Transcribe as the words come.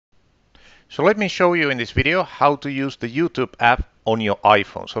So let me show you in this video how to use the YouTube app on your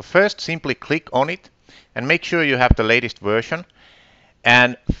iPhone. So first, simply click on it and make sure you have the latest version.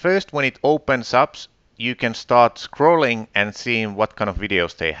 And first, when it opens up, you can start scrolling and seeing what kind of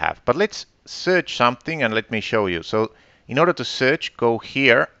videos they have. But let's search something and let me show you. So in order to search, go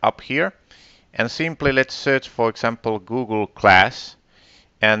here, up here, and simply let's search, for example, Google Class.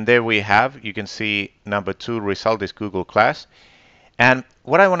 And there we have, you can see number 2 result is Google Class. And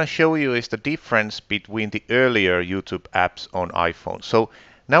what I want to show you is the difference between the earlier YouTube apps on iPhone. So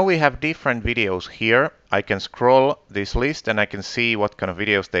now we have different videos here. I can scroll this list and I can see what kind of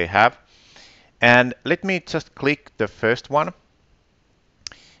videos they have. And let me just click the first one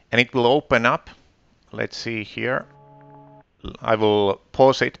and it will open up. Let's see here. I will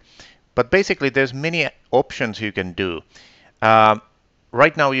pause it. But basically there's many options you can do.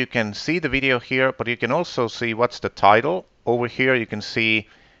 Right now you can see the video here, but you can also see what's the title. Over here you can see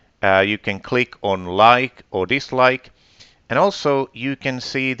you can click on like or dislike, and also you can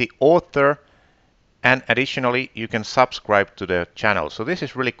see the author, and additionally you can subscribe to the channel. So this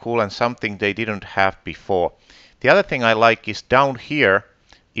is really cool and something they didn't have before. The other thing I like is down here,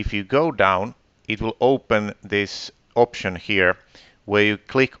 if you go down, it will open this option here where you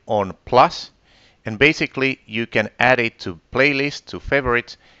click on plus, and basically you can add it to playlist, to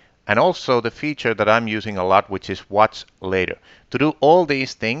favorites, and also the feature that I'm using a lot, which is watch later. To do all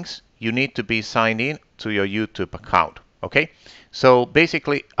these things, you need to be signed in to your YouTube account. Okay, so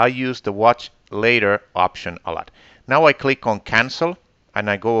basically I use the watch later option a lot. Now I click on cancel and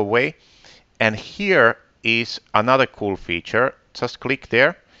I go away, and here is another cool feature. Just click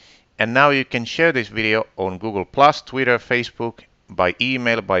there, and now you can share this video on Google+, Twitter, Facebook, by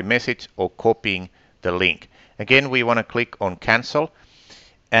email, by message, or copying the link. Again, we want to click on cancel.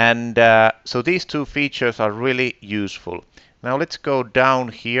 And so these two features are really useful. Now let's go down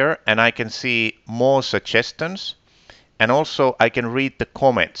here and I can see more suggestions, and also I can read the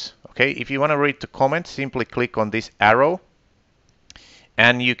comments. Okay, if you want to read the comments, simply click on this arrow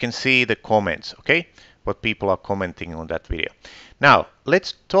and you can see the comments, okay, what people are commenting on that video. Now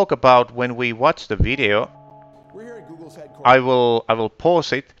let's talk about when we watch the video. We're here at Google's headquarters. I will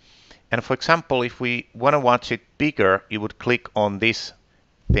pause it, and for example, if we want to watch it bigger, you would click on this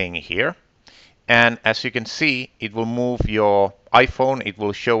thing here, and as you can see, it will move your iPhone. It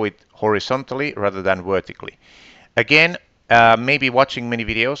will show it horizontally rather than vertically. Again, maybe watching many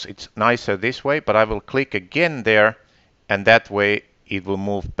videos, it's nicer this way, but I will click again there, and that way it will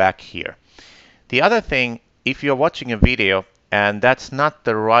move back here. The other thing, if you're watching a video and that's not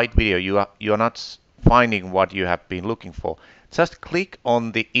the right video, you're not finding what you have been looking for, just click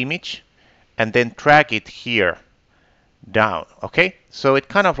on the image and then drag it here down. Okay, so it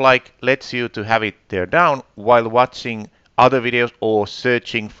kind of like lets you to have it there down while watching other videos or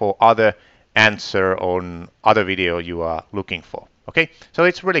searching for other answer on other video you are looking for. Okay, so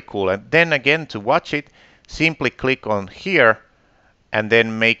it's really cool. And then again, to watch it, simply click on here and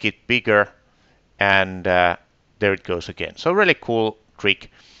then make it bigger, and there it goes again. So really cool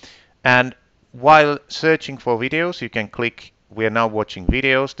trick. And while searching for videos, you can click, we are now watching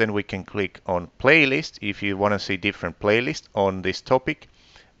videos, then we can click on playlist if you want to see different playlists on this topic,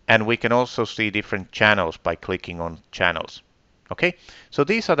 and we can also see different channels by clicking on channels. Okay, so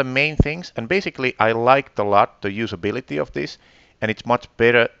these are the main things, and basically I liked a lot the usability of this, and it's much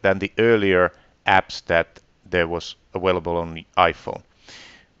better than the earlier apps that there was available on the iPhone.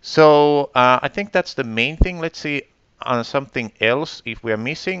 So I think that's the main thing. Let's see on something else if we are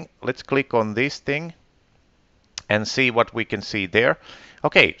missing. Let's click on this thing and see what we can see there.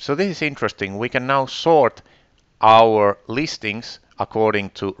 Okay, so this is interesting. We can now sort our listings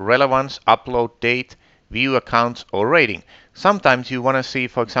according to relevance, upload date, view accounts, or rating. Sometimes you want to see,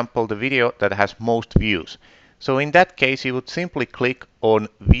 for example, the video that has most views. So in that case, you would simply click on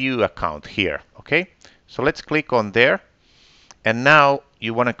view account here. Okay, so let's click on there, and now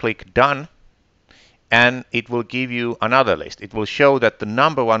you want to click done, and it will give you another list. It will show that the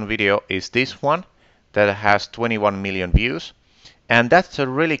 #1 video is this one that has 21 million views, and that's a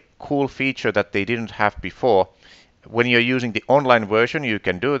really cool feature that they didn't have before. When you're using the online version, you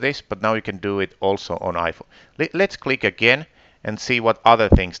can do this, but now you can do it also on iPhone. Let's click again and see what other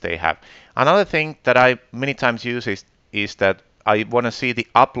things they have. Another thing that I many times use is that I want to see the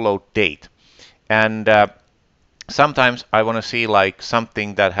upload date, and sometimes I want to see like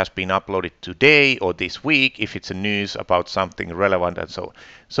something that has been uploaded today or this week, if it's a news about something relevant and so on.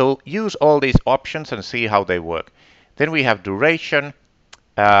 So use all these options and see how they work. Then we have duration.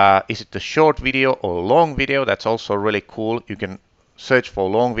 Is it a short video or long video? That's also really cool. You can search for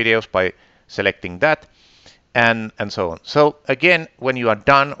long videos by selecting that. and so on. So again, when you are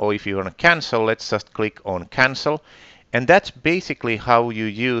done, or if you want to cancel, let's just click on cancel. And that's basically how you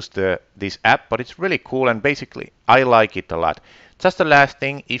use this app, but it's really cool, and basically I like it a lot. Just the last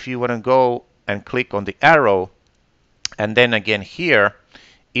thing, if you want to go and click on the arrow, and then again here,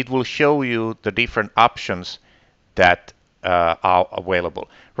 it will show you the different options that are available.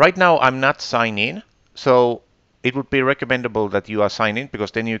 Right now I'm not signed in, so it would be recommendable that you are signed in,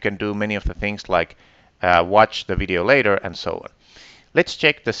 because then you can do many of the things like watch the video later and so on. Let's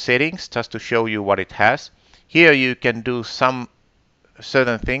check the settings just to show you what it has. Here you can do some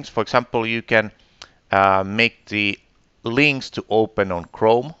certain things. For example, you can make the links to open on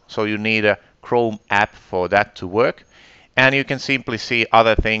Chrome, so you need a Chrome app for that to work. And you can simply see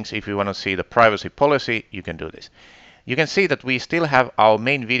other things. If you want to see the privacy policy, you can do this. You can see that we still have our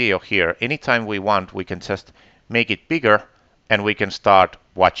main video here. Anytime we want, we can just make it bigger and we can start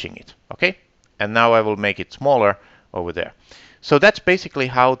watching it. Okay? And now I will make it smaller over there. So that's basically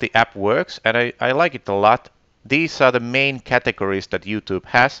how the app works, and I like it a lot. These are the main categories that YouTube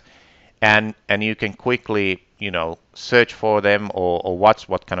has, and you can quickly, search for them or watch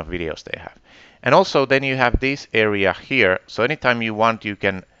what kind of videos they have. And also then you have this area here, so anytime you want, you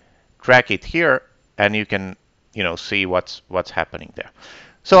can drag it here and you can see what's happening there.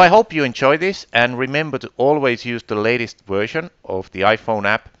 So I hope you enjoy this, and remember to always use the latest version of the iPhone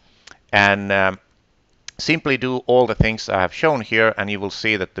app, and simply do all the things I have shown here, and you will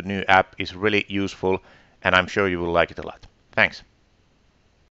see that the new app is really useful, and I'm sure you will like it a lot. Thanks.